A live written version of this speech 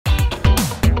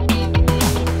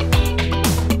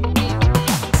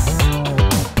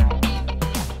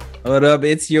What up?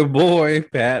 It's your boy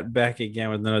Pat back again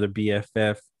with another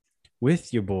BFF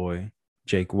with your boy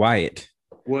Jake Wyatt.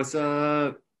 What's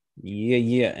up?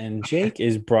 Yeah. And Jake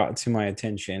is brought to my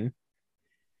attention.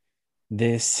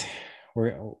 This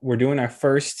we're doing our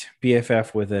first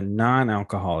BFF with a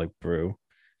non-alcoholic brew,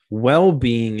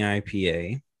 well-being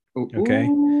IPA. Okay,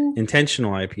 Ooh,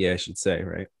 intentional IPA, I should say,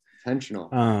 right? intentional,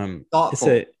 It's thoughtful.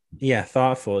 a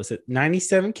thoughtful. It's at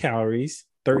 97 calories,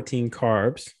 13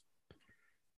 carbs.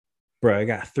 Bro, I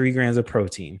got 3 grams of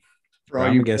protein. For Bro, all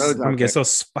I'm you gonna get bros I'm gonna out get there.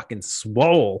 so fucking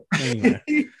swole anyway.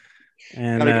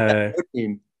 And Gotta get that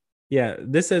protein. yeah,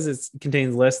 this says it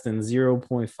contains less than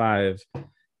 0.5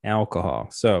 alcohol.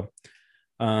 So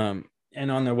and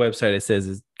on their website it says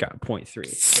it's got zero point 0.3.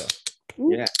 So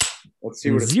Yeah. Let's see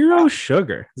and what it's zero got.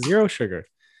 sugar. Zero sugar.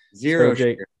 So Zero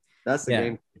Jake, sugar. That's the yeah.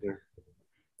 game changer.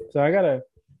 So I gotta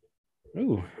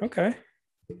okay.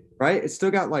 Right? It's still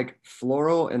got like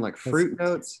floral and like That's fruit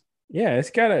notes. yeah, it's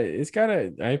got a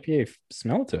IPA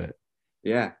smell to it.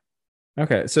 Yeah.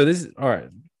 Okay, so this is all right.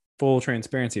 Full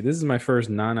transparency. This is my first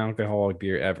non-alcoholic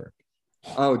beer ever.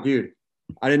 Oh, dude.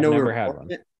 I didn't I've know we never were had pouring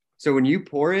one. it. So when you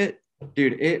pour it,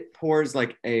 dude, it pours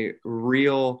like a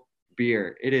real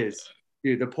beer. It is.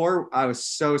 Dude, the pour, I was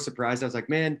so surprised. I was like,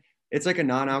 man, it's like a Okay.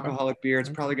 non-alcoholic beer. It's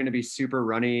Okay. probably going to be super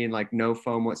runny and like no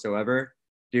foam whatsoever.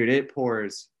 Dude, it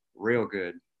pours real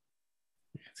good.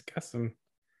 It's got some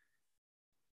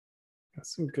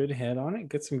good head on it.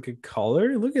 Got some good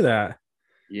color. Look at that. All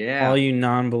Yeah. you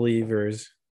non-believers.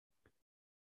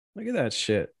 Look at that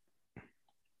shit.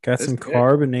 Got That's some good.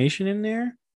 carbonation in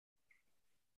there.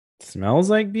 Smells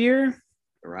like beer.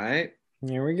 Right?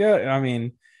 Here we go. I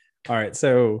mean, all right.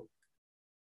 So,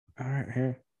 all right,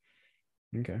 here.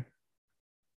 Okay.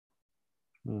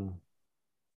 Hmm.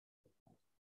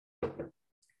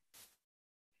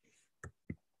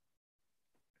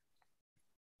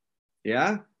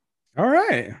 Yeah. All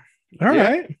right. All Yeah.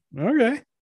 right. Okay.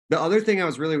 The other thing I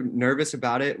was really nervous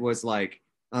about it was like,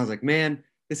 I was like, man,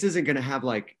 this isn't going to have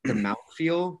like the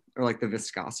mouthfeel or like the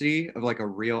viscosity of like a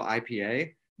real IPA.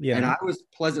 And Yeah. I was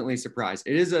pleasantly surprised.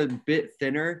 It is a bit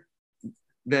thinner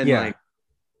than Yeah. like,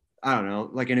 I don't know,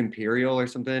 like an Imperial or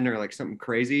something or like something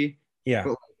crazy. Yeah.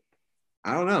 But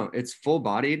I don't know. It's full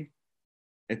bodied.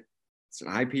 It's an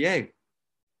IPA.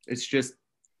 It's just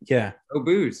Yeah. no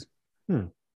booze. Hmm.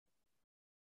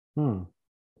 Hmm.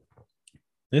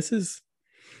 This is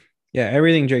yeah.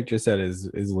 Everything Jake just said is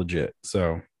legit.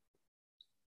 So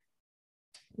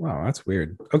wow, that's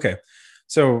weird. Okay.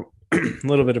 So a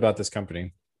little bit about this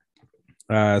company.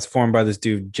 It's formed by this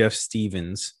dude Jeff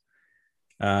Stevens.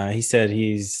 He said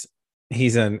he's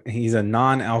a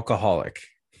non-alcoholic.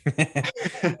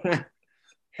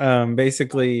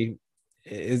 Basically,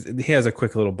 he has a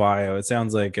quick little bio. It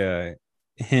sounds like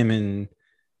him and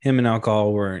him and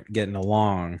alcohol weren't getting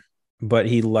along, but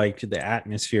he liked the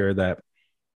atmosphere that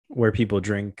where people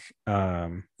drink.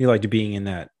 He liked being in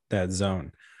that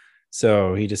zone.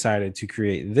 So he decided to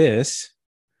create this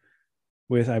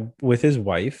with his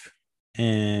wife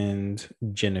and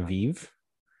Genevieve.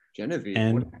 Genevieve. What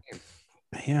And a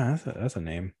name. yeah, that's a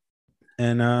name.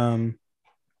 And I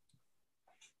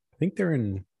think they're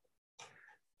in. I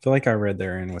feel like I read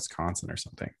they're in Wisconsin or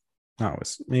something.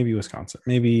 Not maybe Wisconsin,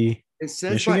 maybe It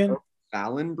says by Michigan.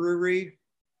 Fallon Brewery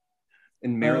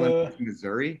in Maryland, Uh,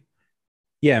 Missouri.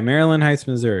 yeah, Maryland Heights,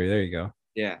 Missouri. There you go.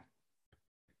 Yeah.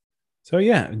 So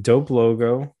yeah, dope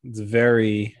logo. It's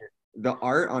very The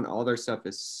art on all their stuff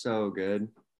is so good.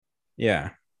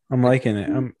 yeah. I'm Like liking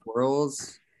it.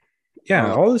 swirls.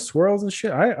 Yeah, Oh, all the swirls and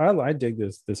shit. I dig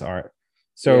this art. yeah.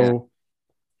 So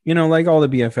like all the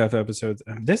BFF episodes,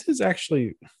 this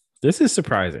is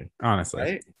surprising, honestly.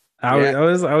 Right? Yeah.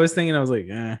 I was thinking, I was like,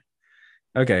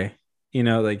 okay,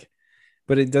 like,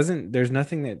 but it doesn't. There's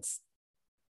nothing that's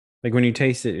like when you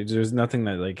taste it, there's nothing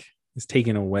that like is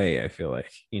taken away. I feel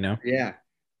like. Yeah.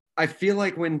 I feel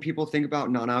like when people think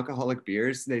about non-alcoholic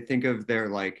beers, they think of their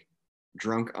like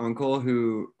drunk uncle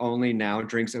who only now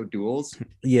drinks O'Doul's.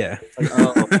 Yeah, Like,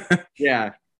 oh,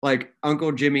 yeah. Like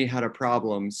Uncle Jimmy had a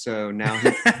problem, so now he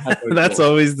has that's O'Doul's.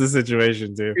 always the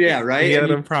situation too. Yeah, He right. And had you a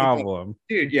think like, problem.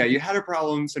 dude, yeah, you had a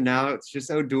problem, so now it's just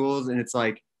O'Doul's, and it's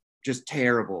like just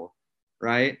terrible,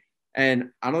 right?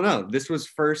 And I don't know. This was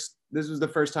the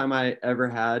first time I ever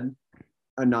had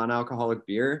a non-alcoholic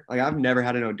beer. Like I've never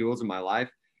had an O'Doul's in my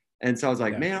life, and so I was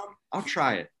like, Yeah, man, I'll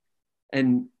try it.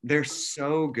 And they're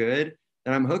so good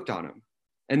that I'm hooked on them.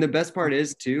 And the best part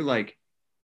is too, like,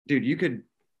 dude, you could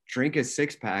drink a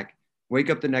 6 pack, wake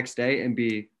up the next day, and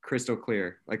be crystal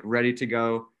clear, like ready to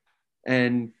go.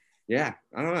 And yeah,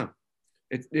 I don't know.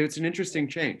 It's an interesting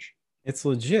change. it's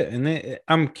legit, and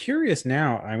I'm curious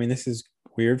now. I mean, this is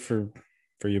weird for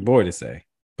for your boy to say.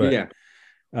 But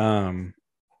Yeah.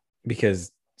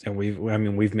 because and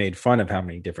we've made fun of how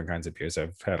many different kinds of beers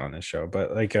I've had on this show,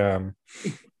 but like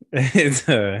it's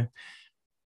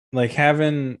like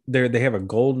having they have a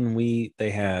golden wheat,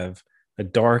 they have a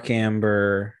dark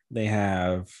amber, they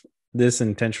have this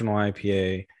intentional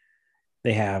IPA,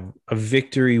 they have a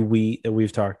victory wheat that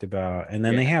we've talked about, and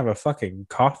then Yeah. they have a fucking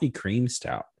coffee cream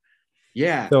stout.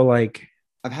 Yeah. So like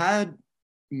I've had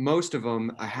most of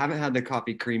them. I haven't had the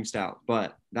coffee cream stout,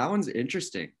 but that one's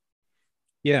interesting.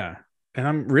 yeah, and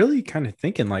I'm really kind of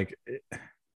thinking like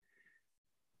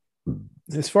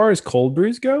as far as cold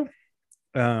brews go,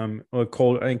 or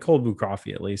cold brew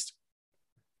coffee at least.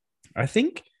 I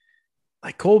think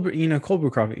like cold brew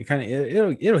coffee,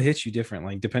 it'll hit you different,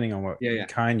 like depending on what Yeah, yeah.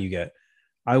 kind you get.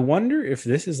 I wonder if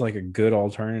this is like a good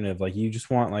alternative. Like you just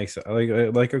want like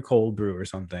a cold brew or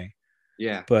something,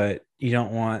 Yeah. but you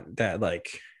don't want that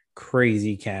like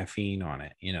crazy caffeine on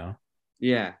it, you know?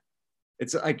 Yeah.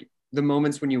 It's like the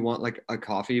moments when you want like a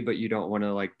coffee, but you don't want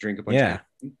to like drink a bunch of Yeah,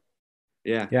 caffeine.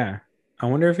 Yeah. yeah. I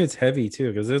wonder if it's heavy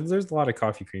too, because there's a lot of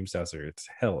coffee cream stouts that it's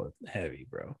hella heavy,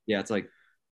 bro. Yeah. It's like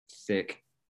thick.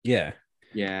 Yeah.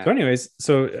 Yeah. So, anyways,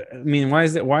 I mean, why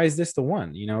is this the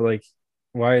one? You know, like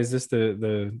why is this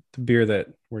the beer that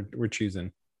we're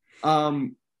choosing? I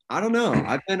don't know.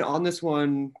 I've been on this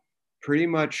one pretty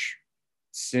much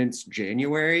since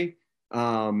January.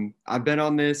 I've been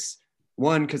on this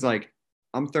one because like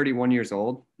I'm 31 years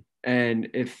old, and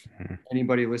if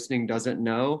anybody listening doesn't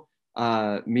know,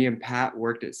 me and Pat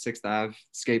worked at Sixth Ave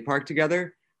skate park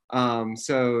together.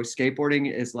 So skateboarding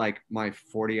is like my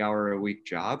 40-hour a week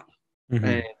job,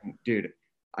 and dude,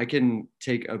 I can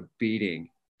take a beating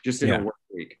just in a Yeah. work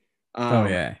week. Oh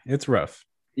yeah, it's rough.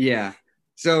 Yeah.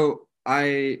 So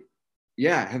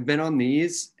yeah, have been on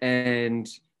these, and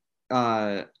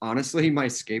honestly, my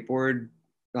skateboard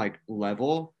like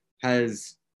level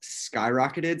has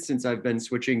skyrocketed since I've been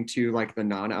switching to like the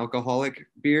non-alcoholic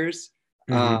beers.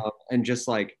 And just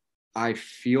like I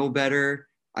feel better.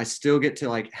 I still get to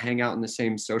like hang out in the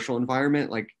same social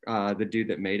environment, like the dude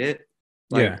that made it.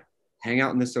 Like Yeah. hang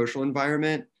out in the social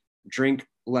environment, drink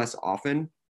less often.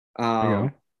 There you Um,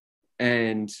 go.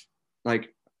 and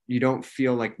like you don't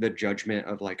feel like the judgment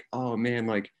of like, oh man,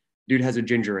 like dude has a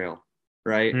ginger ale,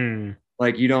 right? Mm.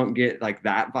 Like you don't get like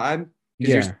that vibe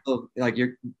because you're Yeah. still like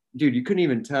you're dude, you couldn't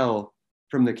even tell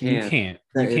from the You can can't.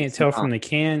 You that can't it's tell not. from the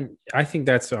can. I think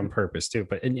that's on purpose too.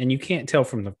 But and you can't tell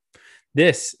from the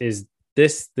this is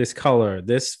this color,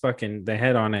 this fucking the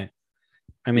head on it.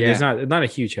 I mean, there's Yeah, not a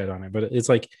huge head on it, but it's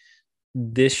like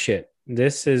this shit.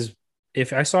 This is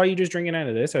if I saw you just drinking out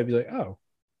of this, I'd be like, oh,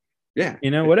 yeah,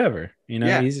 whatever.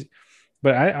 yeah. He's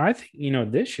but I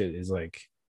think this shit is like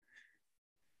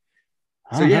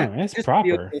I So don't yeah, know, it's just feel,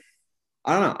 proper.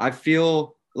 I don't know. I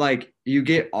feel like you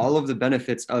get all of the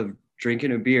benefits of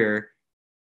drinking a beer,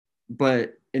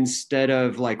 but instead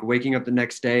of like waking up the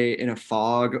next day in a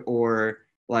fog or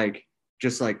like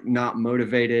just like not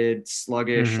motivated,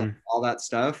 sluggish, like Hmm. all that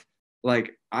stuff,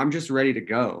 like I'm just ready to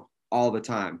go all the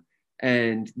time.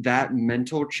 And that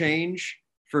mental change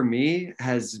for me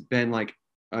has been like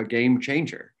a game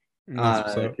changer. That's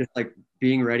what's up. Just like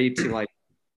being ready to like,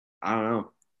 I don't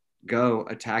know, go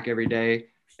attack every day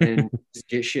and just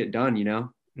get shit done, you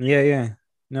know? Yeah, yeah.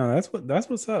 No, that's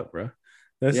what's up, bro.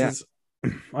 This Yeah. is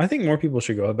I think more people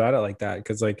should go about it like that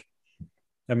because like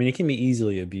I mean it can be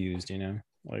easily abused,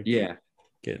 like Yeah.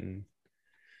 getting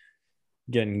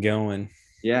getting going.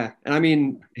 Yeah. And I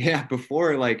mean, yeah,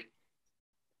 before like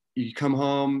you come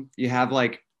home, you have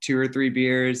like two or three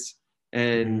beers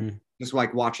and Mm, just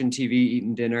like watching TV,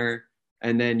 eating dinner,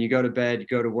 and then you go to bed, you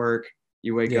go to work,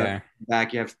 you wake up yeah.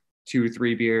 back, you have two or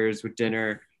three beers with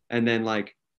dinner, and then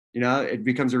like, it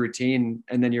becomes a routine,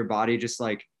 and then your body just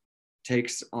like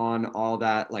takes on all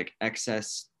that like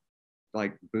excess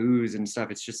like booze and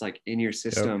stuff. It's just like in your Yep.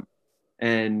 system.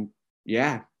 And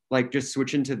yeah, like just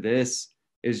switching to this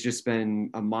has just been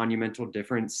a monumental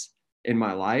difference in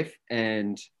my life.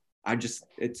 And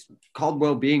it's called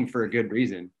well-being for a good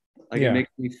reason. Like it Yeah.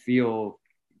 makes me feel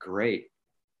great.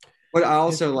 But I It,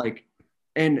 also like,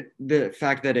 and the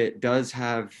fact that it does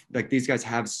have like these guys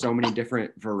have so many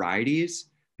different varieties,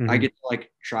 I mhm. get to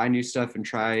like try new stuff and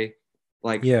try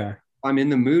like Yeah. I'm in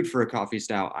the mood for a coffee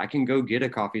stout, I can go get a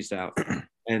coffee stout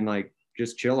and like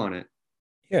just chill on it.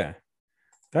 Yeah.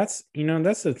 That's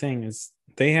the thing is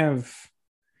they have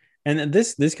and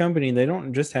this company they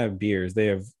don't just have beers. They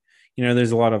have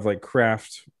there's a lot of like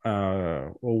craft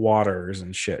waters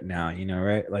and shit now,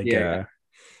 right? Like Yeah, yeah,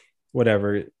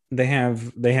 whatever. They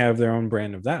have their own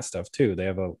brand of that stuff too. They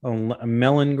have a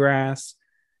melon grass,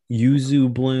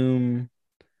 yuzu bloom,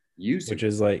 which Yuzu.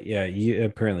 is like, yeah,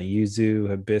 apparently yuzu,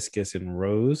 hibiscus, and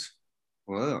rose.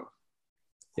 Whoa.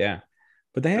 Yeah,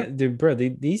 but they had, dude, bro,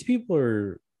 these people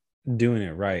are doing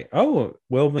it right. Oh,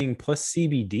 well-being plus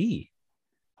CBD.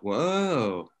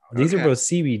 Whoa. These are Okay. both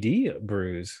CBD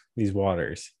brews. These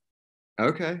waters.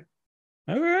 Okay.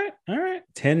 All right.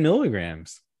 10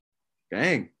 milligrams.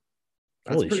 Dang.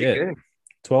 That's Holy pretty shit. good.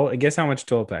 12. Guess how much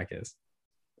 12 pack is?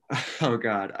 Oh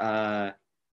God.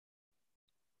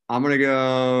 I'm gonna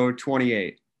go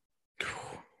 28.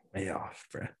 Way off,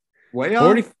 bro. Way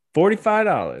 40 off.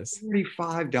 $45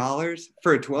 $45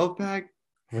 for a 12 pack?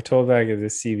 for 12 pack of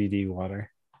this CBD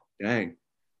water. Dang.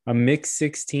 A mix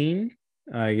 16,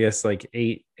 I guess like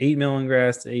eight melon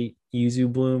grass, eight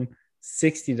yuzu bloom,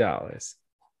 $60.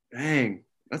 Dang.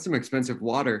 That's some expensive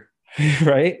water.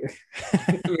 Right?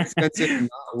 Some expensive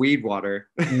not weed water.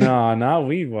 No, not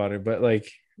weed water, but like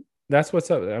that's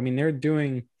what's up. I mean, they're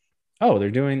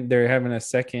having a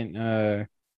second they're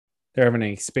having an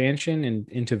expansion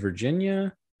into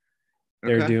Virginia.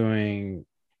 They're Okay. doing,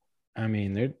 I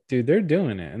mean, they're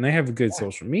doing it, and they have a good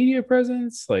social media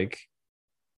presence. Like,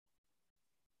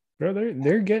 bro,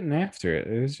 they're getting after it.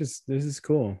 It's just, this is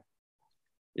cool.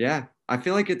 Yeah. I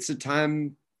feel like it's a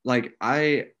time like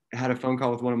I had a phone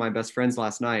call with one of my best friends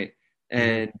last night, Mhm.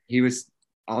 and he was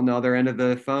on the other end of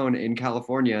the phone in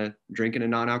California drinking a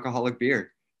non-alcoholic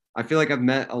beer. I feel like I've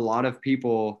met a lot of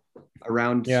people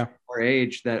around Yeah, our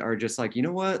age that are just like, you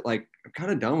know what? Like, I'm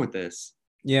kind of done with this.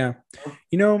 yeah.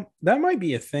 That might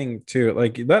be a thing too.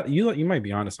 Like that, you might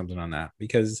be onto something on that,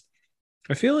 because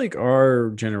I feel like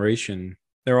our generation,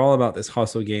 they're all about this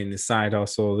hustle game, this side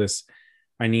hustle, this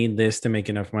I need this to make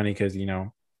enough money because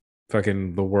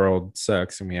fucking the world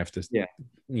sucks and we have to,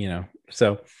 Yeah.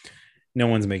 so no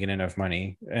one's making enough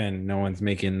money and no one's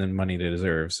making the money they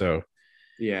deserve. So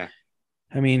Yeah.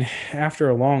 I mean, after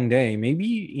a long day, maybe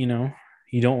you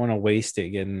don't want to waste it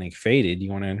getting like faded. You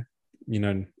want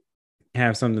to,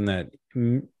 have something that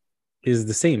is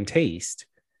the same taste,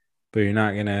 but you're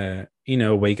not gonna,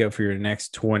 wake up for your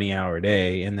next 20-hour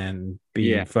day and then be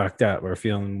Yeah. fucked up or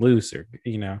feeling loose or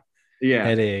Yeah.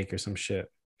 headache or some shit.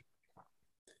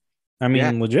 I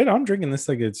Yeah. mean, legit, I'm drinking this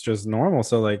like it's just normal.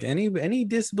 So like any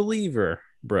disbeliever,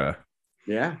 bruh,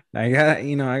 Yeah. I got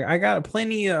I got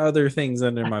plenty of other things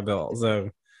under my belt, so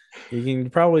you can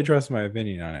probably trust my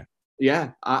opinion on it.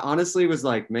 Yeah. I honestly was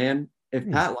like, man, if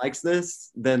Hmm. Pat likes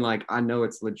this, then like I know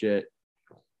it's legit.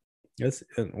 Yes,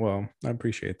 well, I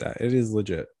appreciate that. It is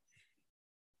legit.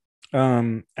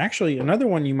 Actually, another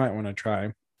one you might want to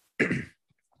try.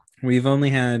 We've only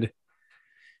had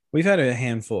we've had a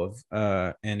handful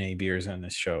of NA beers on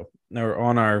this show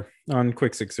or on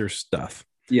Quick Sixer stuff.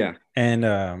 Yeah. And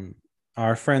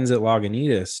our friends at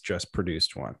Lagunitas just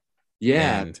produced one.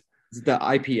 Yeah. And Is it the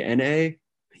IPNA?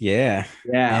 yeah,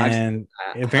 Yeah. I've seen and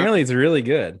that. apparently it's really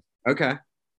good. Okay.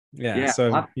 Yeah, Yeah. I'll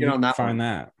so have to get you on can that find one.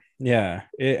 that. Yeah,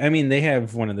 I mean they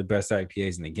have one of the best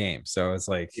IPAs in the game, so it's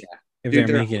like Yeah. if Dude, they're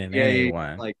their making an NA IPA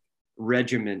one, like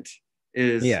regiment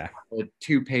is yeah. a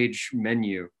 2-page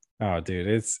menu. Oh,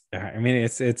 dude, I mean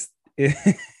it's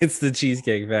the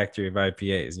Cheesecake Factory of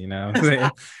IPAs. You know what I'm saying? Yeah.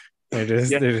 They're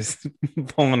just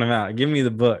pulling them out. Give me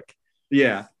the book.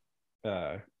 Yeah.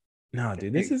 Uh, no,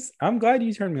 dude, Dang. I'm glad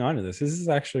you turned me on to this. This is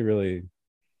actually really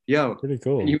Yo, pretty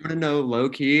and you cool. want to know low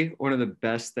key, one of the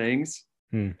best things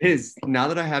Hmm. is now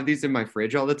that I have these in my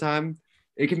fridge all the time,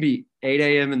 it can be 8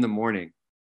 a.m. in the morning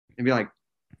and be like,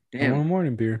 I want a damn,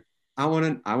 morning beer. I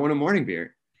want a morning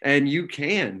beer. And you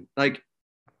can like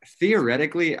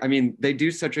theoretically, I mean, they do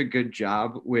such a good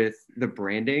job with the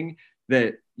branding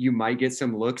that you might get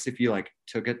some looks if you like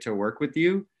took it to work with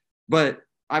you. But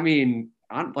I mean,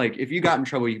 I'm like, if you got in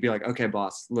trouble, you'd be like, okay,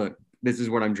 boss, look, this is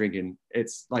what I'm drinking.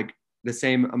 It's like the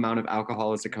same amount of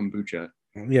alcohol as a kombucha.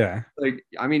 Yeah. Like,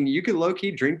 I mean, you could low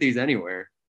key drink these anywhere,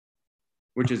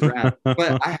 which is rad.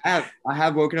 But I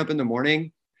have woken up in the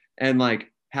morning and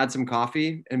like had some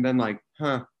coffee and been like,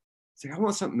 huh, it's like I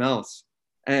want something else.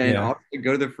 And Yeah. I'll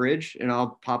go to the fridge and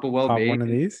I'll pop a well Pop babe. one of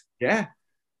these. Yeah.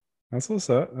 That's what's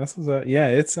up. That's what's up. Yeah,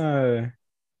 it's yeah,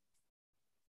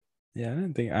 I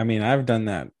didn't think, I mean, I've done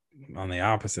that on the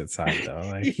opposite side though.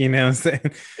 Like, you know what I'm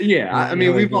saying? Yeah. I mean,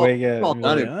 Like we've you all, wake we've up all and be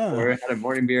done like, it oh. before. Had a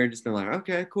morning beer and just been like,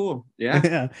 okay, cool. Yeah.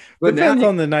 Yeah. But now, Depends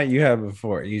on the night you have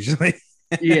before, usually.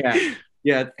 yeah.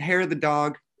 Yeah. Hair of the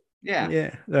dog. Yeah.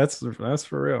 Yeah, that's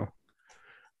for real.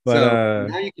 But So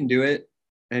now you can do it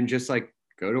and just like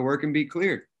go to work and be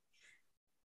clear.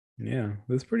 yeah,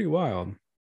 that's pretty wild.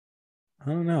 I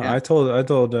don't know. Yeah. I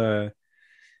told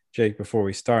Jake before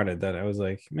we started that I was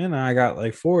like, man, I got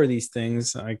like four of these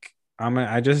things. Like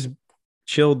I just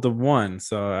chilled the one,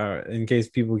 so in case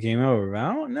people came over. But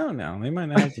I don't know now. They might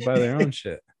not have to buy their own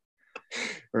shit.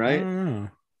 I right? don't know.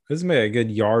 This is maybe a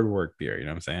good yard work beer. You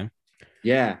know what I'm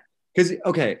Yeah. Because,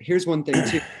 okay, here's one thing too.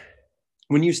 saying?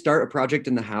 When you start a project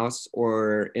in the house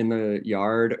or in the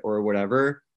yard or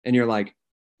whatever, and you're like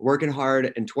working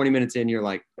hard, and 20 minutes in, you're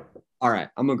like, all right,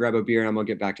 I'm gonna grab a beer and I'm gonna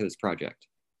get back to this project.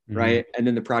 Mhm. Right. And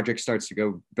then the project starts to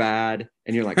go bad,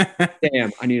 and you're like,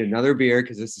 damn, I need another beer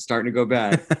because this is starting to go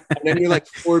bad. And then you're like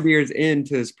 4 beers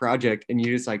into this project and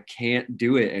you just like can't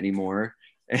do it anymore.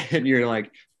 And you're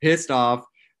like pissed off.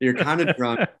 You're kind of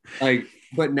drunk. Like,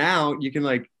 but now you can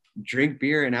like drink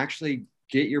beer and actually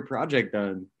get your project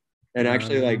done. And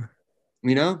actually like,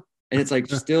 you know, and it's like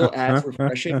still as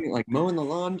refreshing, like mowing the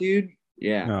lawn, dude.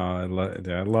 Yeah. No, I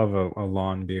love a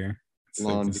lawn beer. It's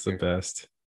like Lawn it's the beer. best.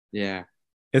 Yeah.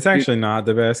 It's Dude, actually not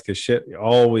the best because shit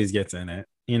always gets in it.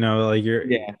 You know, like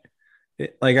yeah.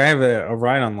 like I have a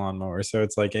ride on lawnmower, so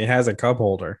it's like it has a cup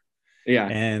holder, Yeah.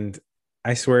 and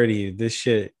I swear to you, this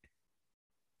shit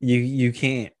you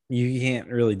can't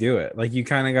really do it. Like you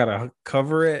kind of gotta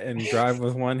cover it and drive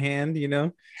with one hand. You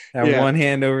know, have Yeah. one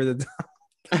hand over the top.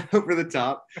 Over the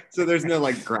top. So there's no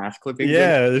like grass clippings in.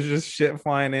 Yeah, there's just shit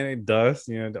flying in it, dust.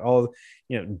 You know, all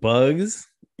bugs.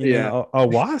 You Yeah. know, a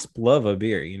wasp love a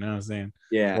beer. You know what I'm saying?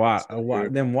 Yeah. Why? So true.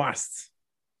 Them wasps.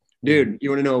 Yeah, Dude, you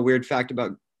want to know a weird fact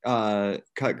about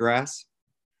cut grass?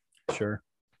 sure.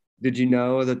 Did you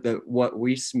know that the what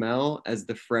we smell as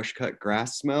the fresh cut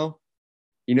grass smell?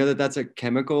 You know that that's a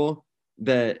chemical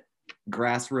that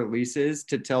grass releases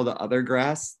to tell the other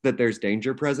grass that there's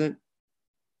danger present?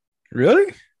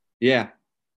 Really? Yeah.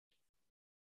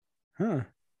 Huh.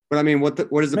 But I mean, what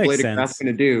is the Makes blade of grass sense.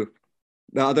 going to do?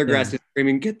 The other grass Yeah. is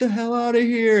screaming, "Get the hell out of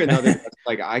here!" And the other grass is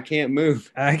like, "I can't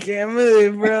move." I can't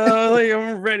move, bro. Like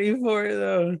I'm ready for it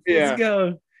though. Let's Yeah,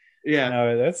 go. yeah,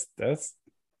 No, that's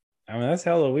I mean that's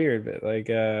hella weird, but like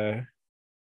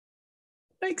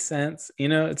makes sense. You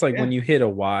know, it's like yeah, when you hit a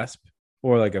wasp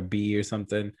or like a bee or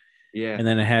something, yeah, and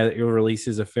then it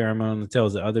releases a pheromone that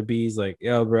tells the other bees, like,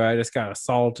 yo, bro, I just got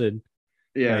assaulted.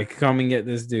 yeah, Like, come and get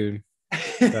this dude.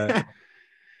 But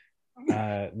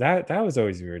that was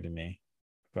always weird to me.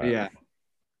 But yeah.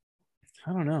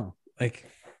 I don't know. Like,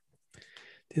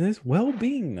 dude, there's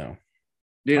well-being though.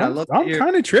 Dude, I I'm love that I'm you're.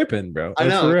 kind of tripping, bro. I Like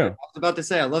know. for I real. was about to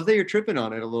say, I love that you're tripping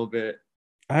on it a little bit.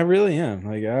 I really am.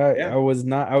 Like Yeah, I was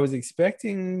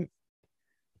expecting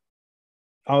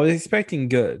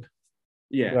good, but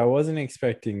yeah. I wasn't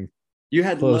expecting You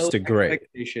had close low to great.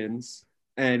 expectations,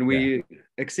 and Yeah. we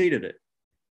exceeded it.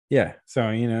 Yeah. So,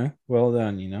 well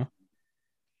done,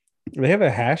 They have a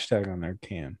hashtag on their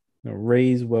can.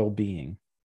 Raise well-being.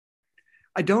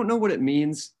 I don't know what it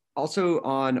means. Also,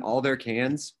 on all their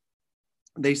cans,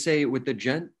 they say with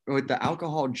the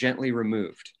alcohol gently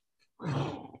removed.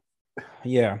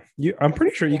 Yeah. I'm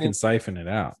pretty sure you can siphon it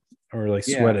out or like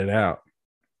sweat Yeah, it out.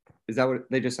 is that what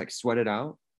they just like sweat it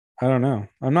out? I don't know.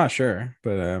 I'm not sure,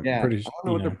 but I'm Yeah, pretty, I don't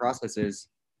know what the process is.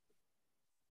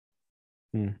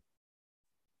 hmm.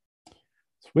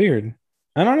 It's weird.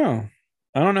 I don't know.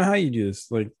 I don't know how you do this.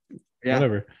 Like, Yeah,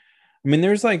 whatever. I mean,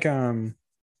 there's like, I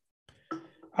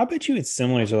bet you it's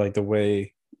similar to like the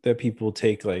way that people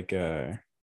take like, no,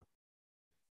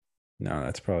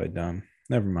 that's probably dumb.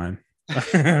 Never mind.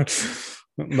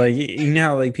 Like,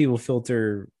 like people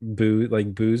filter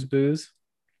booze,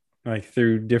 like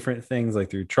through different things, like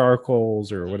through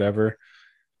charcoals or whatever.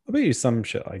 I bet you some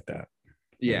shit like that. Like,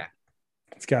 yeah,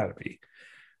 it's gotta be.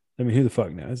 I mean, who the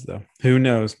fuck knows though? Who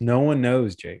knows? No one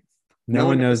knows, Jake. No no one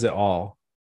one knows, knows it all.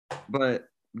 but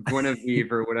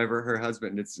Guinevere or whatever her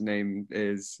husband, its name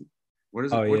is. What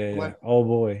is it? Oh What's yeah, the yeah. last? Oh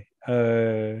boy.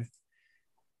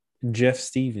 Jeff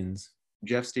Stevens,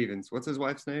 Jeff Stevens. What's his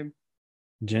wife's name?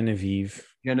 Genevieve.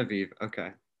 Genevieve.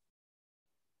 Okay.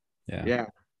 Yeah. Yeah.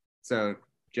 So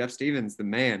Jeff Stevens, the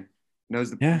man,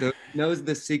 Yeah. knows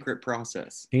the secret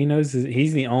process. He knows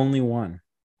he's the only one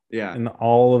Yeah. in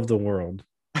all of the world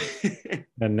I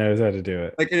that knows how to do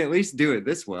it. can at least do it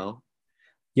this well.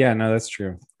 Yeah, no, that's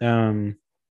true. No,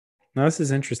 this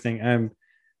is interesting. I'm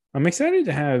excited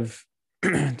to have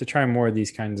to try more of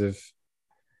these kinds of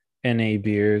NA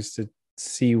beers to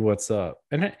see what's up.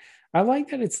 And I like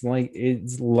that it's like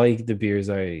the beers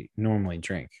I normally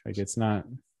drink. Like Yeah. it's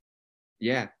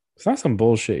not some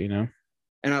bullshit. And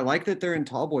I like that they're in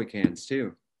tallboy cans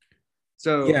too.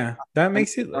 So Yeah, that I mean,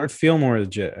 makes it feel more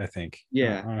legit, I think.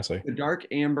 yeah, Honestly. the dark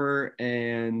amber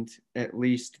and at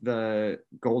least the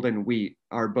golden wheat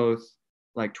are both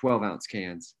like 12-ounce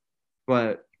cans,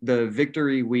 but the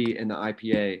Victory wheat and the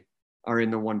IPA are in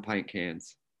the 1 pint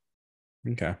cans.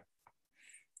 Okay.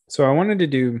 So I'm going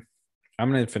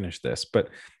to finish this, but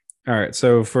all right.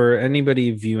 So for anybody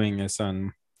viewing this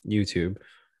on YouTube,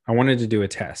 I wanted to do a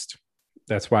test.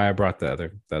 That's why I brought the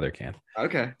other can.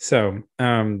 Okay. So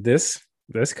this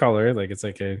color, like it's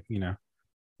like a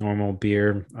normal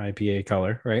beer IPA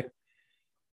color, right?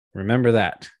 Remember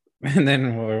that, and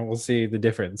then we'll see the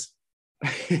difference.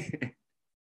 The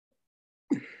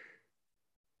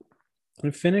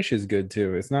finish is good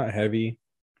too. It's not heavy.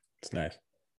 It's nice.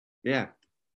 Yeah.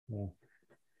 Yeah.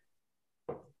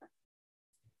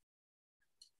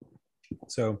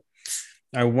 So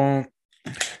I won't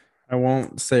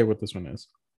say what this one is,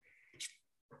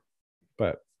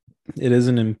 but it is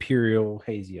an Imperial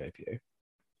Hazy IPA.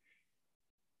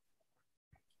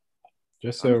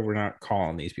 Just so we're not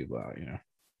calling these people out,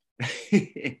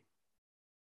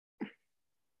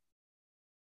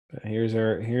 But here's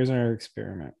our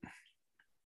experiment.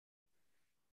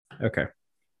 Okay.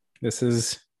 This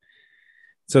is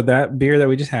so that beer that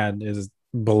we just had is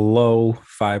below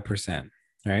 5%,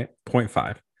 right?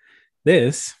 0.5.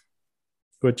 This,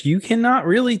 but you cannot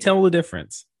really tell the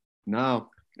difference. No,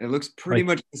 it looks pretty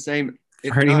much the same.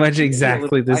 Pretty much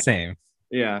exactly the same.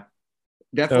 Yeah.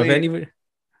 Definitely. So if anybody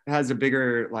has a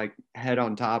bigger like head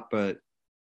on top, but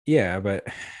yeah, but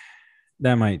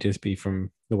that might just be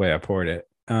from the way I poured it.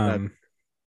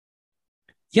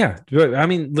 Yeah, but I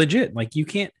mean, legit, like you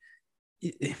can't.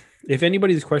 If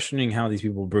anybody's questioning how these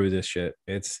people brew this shit,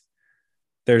 it's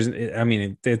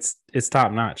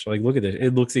top notch. Like, look at this;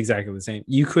 it looks exactly the same.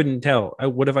 You couldn't tell.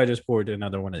 What if I just poured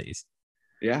another one of these?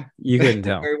 Yeah, you couldn't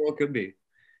tell. Very well could be.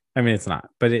 I mean, it's not,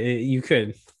 but you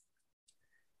could.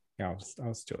 Yeah,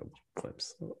 I'll still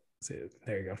clips. See it.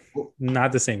 There you go.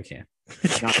 Not the same can.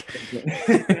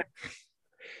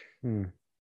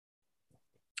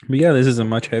 But yeah, this is a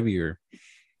much heavier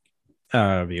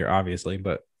beer, obviously,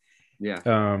 but yeah,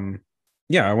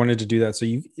 I wanted to do that. So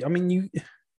you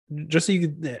just so you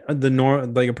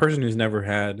could like a person who's never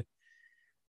had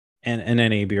an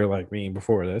NA beer like me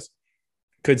before this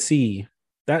could see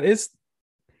that is,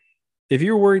 if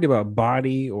you're worried about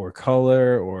body or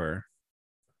color or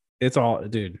it's all,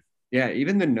 dude. Yeah,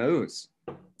 even the nose.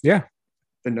 Yeah,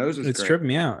 the nose was. It's tripped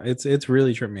me out. It's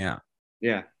really tripped me out.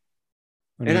 Yeah.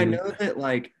 I know that,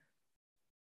 like,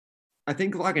 I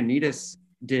think Lagunitas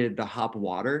did the hop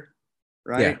water,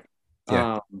 right?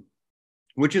 Yeah.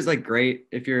 Which is like great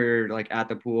if you're like at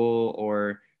the pool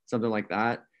or something like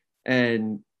that.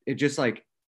 And it just like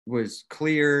was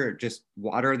clear, just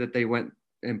water that they went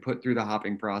and put through the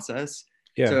hopping process.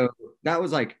 Yeah. So that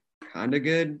was like kind of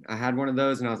good. I had one of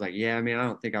those and I was like, yeah, I mean, I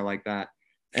don't think I like that.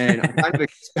 And I kind of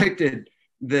expected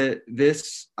that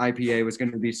this IPA was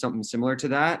going to be something similar to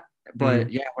that.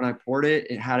 But yeah, when I poured it,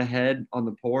 it had a head on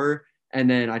the pour. And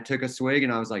then I took a swig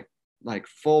and I was like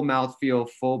full mouthfeel,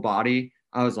 full body.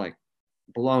 I was like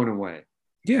blown away.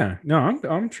 Yeah, no,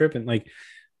 I'm tripping. Like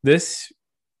this,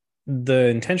 the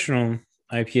intentional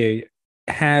IPA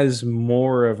has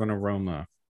more of an aroma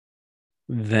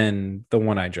than the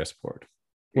one I just poured,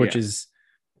 which is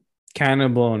kind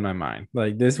of blowing my mind.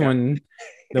 Like this one,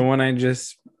 the one I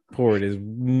just poured is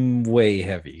way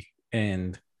heavy,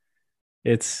 and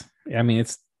it's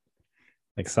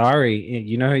like, sorry,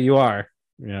 you know who you are.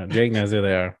 Jake knows who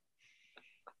they are.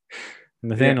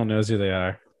 Nathaniel knows who they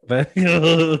are. But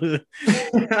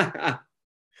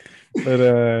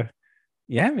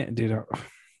yeah, man, dude,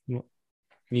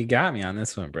 you got me on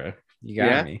this one, bro. You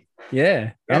got me.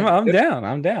 Yeah. I'm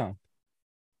down.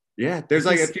 Yeah, there's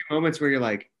like a few moments where you're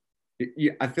like,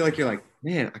 I feel like you're like,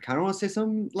 man, I kind of want to say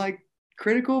something like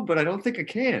critical, but I don't think I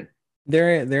can.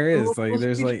 There is like,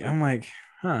 there's like, I'm like,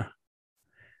 huh.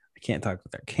 I can't talk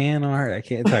about their can art. I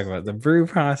can't talk about the brew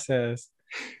process.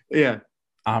 Yeah.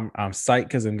 I'm psyched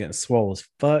because I'm getting swole as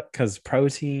fuck because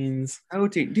protein,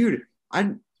 dude.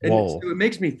 So it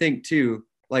makes me think too,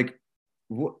 like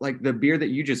the beer that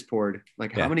you just poured,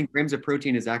 like how many grams of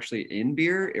protein is actually in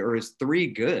beer, or is 3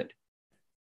 good?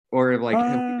 Or like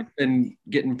have we been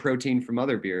getting protein from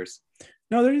other beers?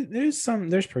 No,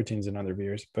 there's proteins in other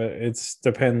beers, but it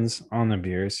depends on the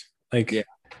beers. Like, yeah.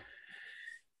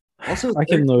 Also, I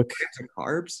can look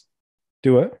carbs.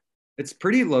 Do what? It's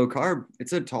pretty low carb.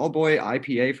 It's a tall boy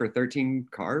IPA for 13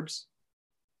 carbs.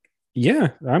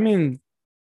 Yeah, I mean,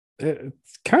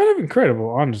 it's kind of incredible,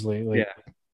 honestly. Like, yeah.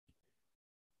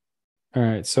 All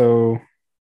right, so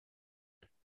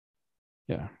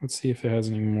yeah, let's see if it has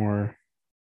any more.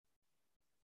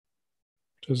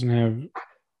 Doesn't have.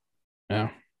 No.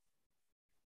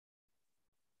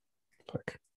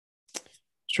 Fuck. I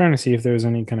was trying to see if there's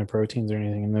any kind of proteins or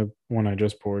anything in the one I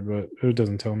just poured, but it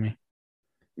doesn't tell me.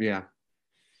 Yeah.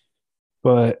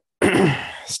 But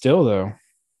still, though.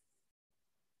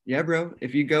 Yeah, bro.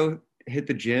 If you go hit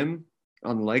the gym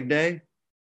on leg day,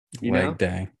 leg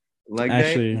day.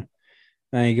 Actually,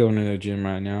 I ain't going to the gym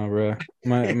right now, bro.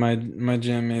 My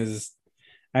gym is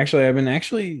actually I've been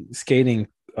actually skating,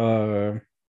 trying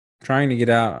to get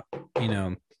out, you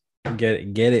know, get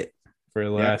it for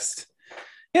the Yeah. last.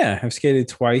 Yeah, I've skated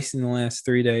twice in the last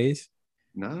 3 days.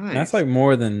 That's Nice. like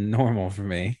more than normal for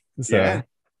me. Yeah. So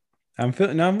I'm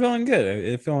feeling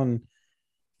good. I'm feeling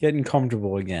getting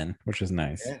comfortable again, which is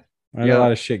nice. Yeah. I had a Yeah.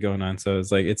 lot of shit going on, so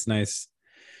it's like it's nice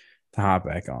to hop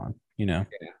back on, you know.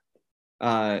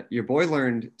 Your boy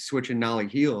learned switching nollie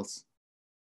heels.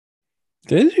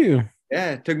 Did you?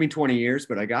 Yeah, it took me 20 years,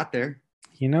 but I got there.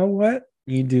 You know what?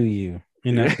 You do you.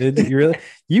 You know, Yeah. you really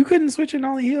you couldn't switch an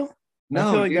ollie heel? I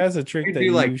feel No, like dude. that's a I trick could that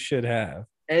do like you should have.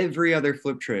 every other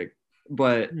flip trick,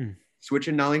 but Hmm.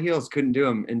 switching nollie heels couldn't do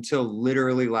them until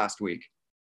literally last week.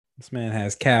 This man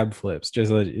has cab flips. He's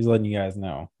letting you guys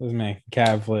know. This man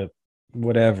cab flip,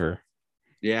 whatever.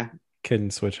 Yeah.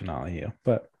 Couldn't switch an ollie heel,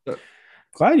 but So,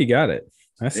 glad you got it.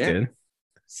 That's yeah. good.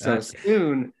 So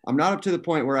soon, I'm not up to the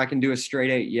point where I can do a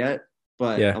straight eight yet,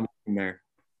 but Yeah, I'm there.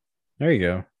 there you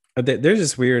go. There's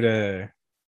this weird.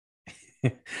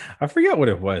 I forget what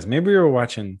it was. Maybe we were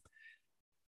watching.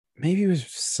 Maybe it was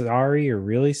Sorry or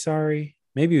Really Sorry.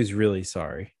 Maybe it was Really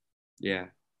Sorry. Yeah.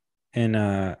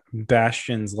 And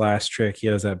Bastion's last trick, he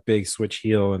has that big switch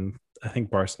heel, and I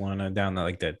think Barcelona down that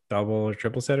like that double or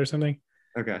triple set or something,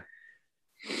 Okay.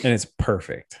 and it's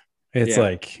perfect. It's Yeah.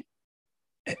 like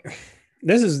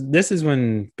this is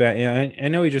when yeah, I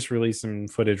know he just released some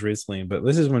footage recently, but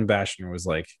this is when Bastion was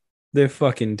like the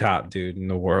fucking top dude in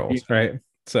the world, Yeah. right?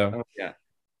 So Oh, yeah.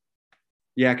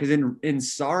 Yeah, because in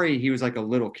Sorry, he was like a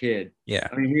little kid. yeah,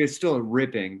 I mean, he was still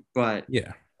ripping, but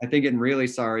yeah, I think in Really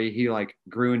Sorry, he like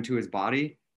grew into his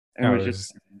body and that was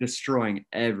just was destroying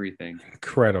everything.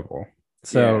 incredible. Yeah.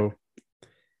 So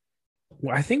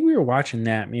well, I think we were watching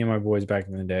that, me and my boys back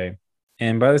in the day.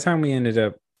 And by the time we ended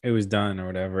up, it was done or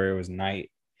whatever, it was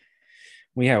night.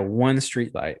 We had one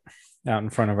street light out in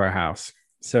front of our house.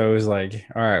 So it was like,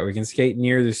 all right, we can skate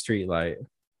near the street light,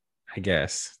 I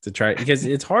guess, to try because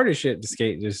it's hard as shit to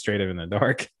skate just straight up in the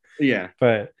dark. Yeah.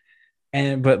 But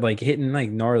like hitting like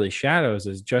gnarly shadows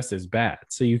is just as bad.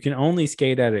 So you can only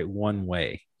skate at it one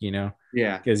way, you know,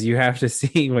 Yeah. because you have to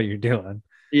see what you're doing.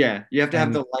 Yeah. You have to have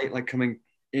And the light like coming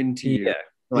into you, yeah,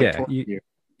 like yeah, towards you.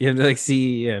 you have to like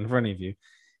see in front of you.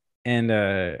 And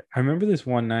I remember this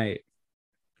one night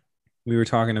we were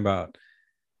talking about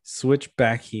switch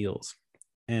back heels,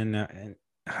 and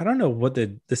I don't know what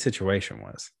the situation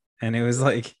was, and it was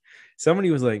like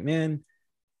somebody was like, "Man,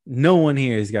 no one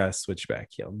here has got a switchback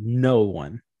heel, no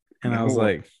one," and I was No.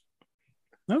 like,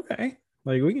 "Okay,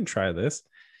 like we can try this."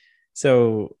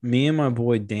 So me and my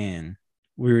boy Dan,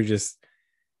 we were just,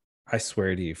 I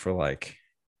swear to you, for like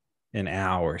an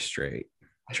hour straight,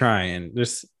 trying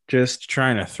just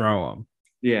trying to throw them.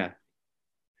 Yeah.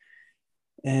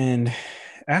 And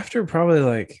after probably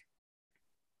like,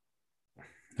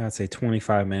 I'd say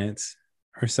 25 minutes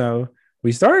or so,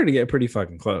 we started to get pretty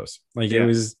fucking close. Like Yeah. it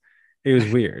was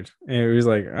weird. And it was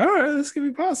like, all right, this could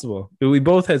be possible. But we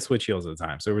both had switch heels at the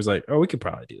time. So it was like, oh, we could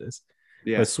probably do this.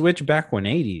 Yeah. But switch back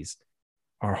 180s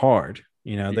are hard.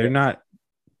 You know, Yeah.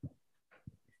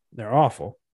 they're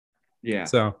awful. Yeah.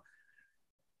 So,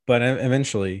 but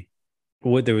eventually,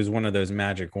 there was one of those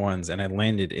magic ones, and I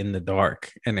landed in the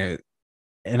dark, and I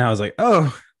was like,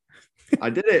 oh, I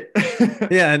did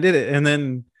it. yeah, I did it. And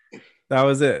then that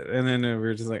was it. And then we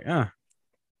were just like, oh,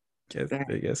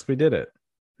 I guess we did it.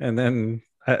 And then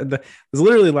it was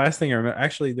literally the last thing I remember.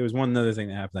 Actually, there was one other thing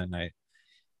that happened that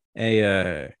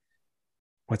night.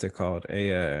 What's it called?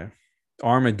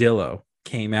 Armadillo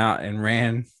came out and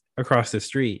ran across the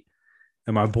street,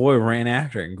 and my boy ran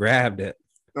after it and grabbed it.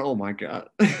 Oh my God.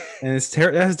 And that's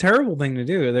a terrible thing to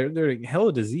do. They're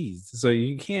hella diseased, so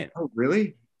you can't. Oh,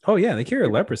 really? Oh yeah, they carry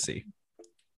leprosy.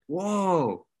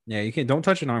 Whoa. Yeah, you can't. Don't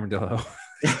touch an armadillo.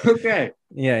 Okay.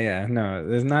 Yeah. No,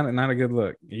 it's not a good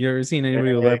look. You ever seen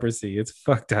anybody with leprosy? It's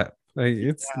fucked up. Like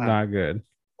it's Yeah. not good.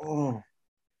 Oh.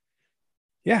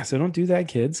 Yeah, so don't do that,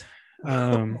 kids.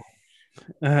 But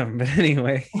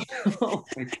anyway. Oh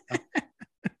my God.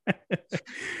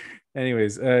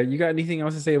 Anyways, you got anything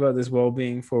else to say about this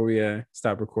well-being before we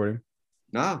stop recording?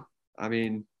 No, I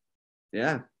mean,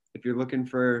 yeah. If you're looking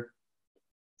for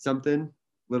something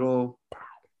little,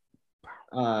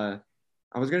 I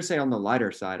was gonna say on the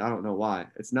lighter side. I don't know why.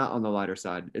 It's not on the lighter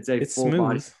side. It's a It's full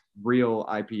body smooth. real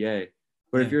IPA.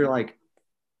 But if Yeah. you're like,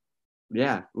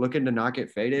 yeah, looking to not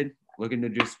get faded, looking to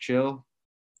just chill,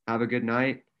 have a good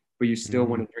night, but you still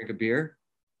want to drink a beer,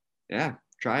 yeah,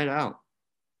 try it out.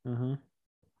 Uh-huh.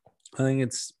 I think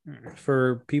it's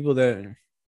for people that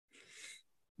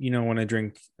want to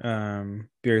drink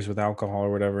beers with alcohol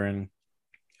or whatever, and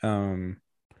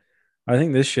I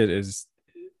think this shit is,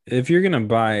 if you're gonna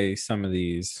buy some of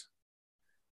these,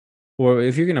 or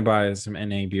if you're gonna buy some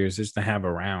NA beers just to have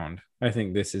around, I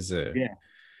think Yeah.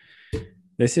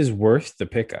 this is worth the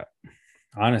pickup.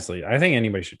 Honestly, I think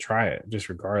anybody should try it, just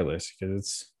regardless,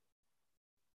 because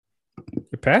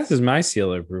it passes my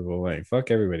seal of approval. Like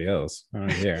fuck everybody else, I don't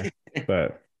care.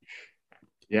 But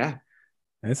Yeah.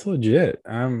 it's legit.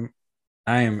 I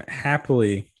am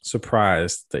happily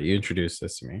surprised that you introduced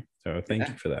this to me. So thank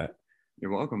Yeah. you for that.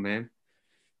 You're welcome, man.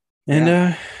 And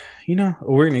Yeah.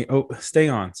 we're gonna stay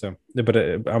on. So, but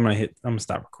I'm gonna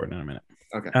stop recording in a minute.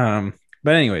 Okay.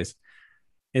 But anyways,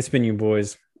 it's been you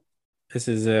boys. This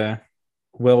is a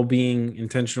well-being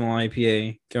intentional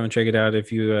IPA. Go and check it out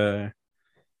if you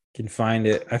can find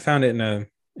it. I found it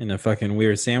in a fucking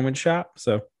weird sandwich shop.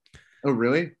 So Oh,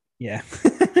 really? yeah. So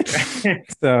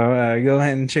go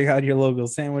ahead and check out your local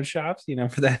sandwich shops,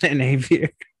 for that NA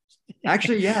beer.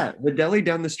 Actually, yeah. The deli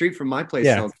down the street from my place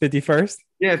Yeah, sells. 51st.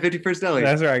 Yeah, 51st Deli.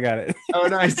 That's where I got it. Oh,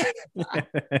 nice.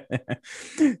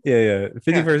 Yeah.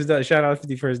 51st Deli. Shout out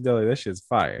 51st Deli. That shit's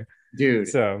fire. Dude.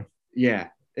 So Yeah.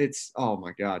 It's, oh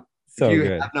my God. so if you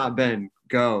good. have not been,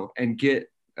 go and get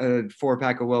a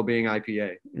 4-pack of Well-Being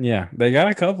IPA. Yeah, they got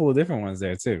a couple of different ones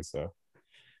there too. So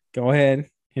go ahead,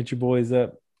 hit your boys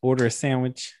up, order a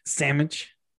sandwich.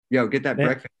 Yo, get that Yeah.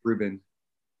 breakfast Reuben.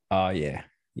 Oh yeah.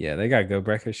 They got good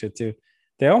breakfast shit too.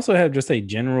 They also have just a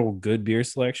general good beer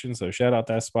selection. So shout out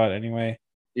that spot anyway.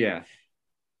 Yeah.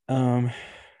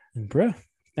 Bro,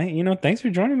 thanks for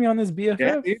joining me on this BFF.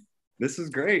 Yeah, dude. This is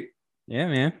great. Yeah,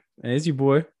 man. It's your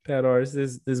boy, Pat Ars.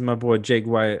 This is my boy Jake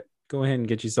Wyatt. Go ahead and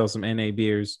get yourself some NA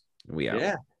beers. We out.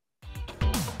 Yeah.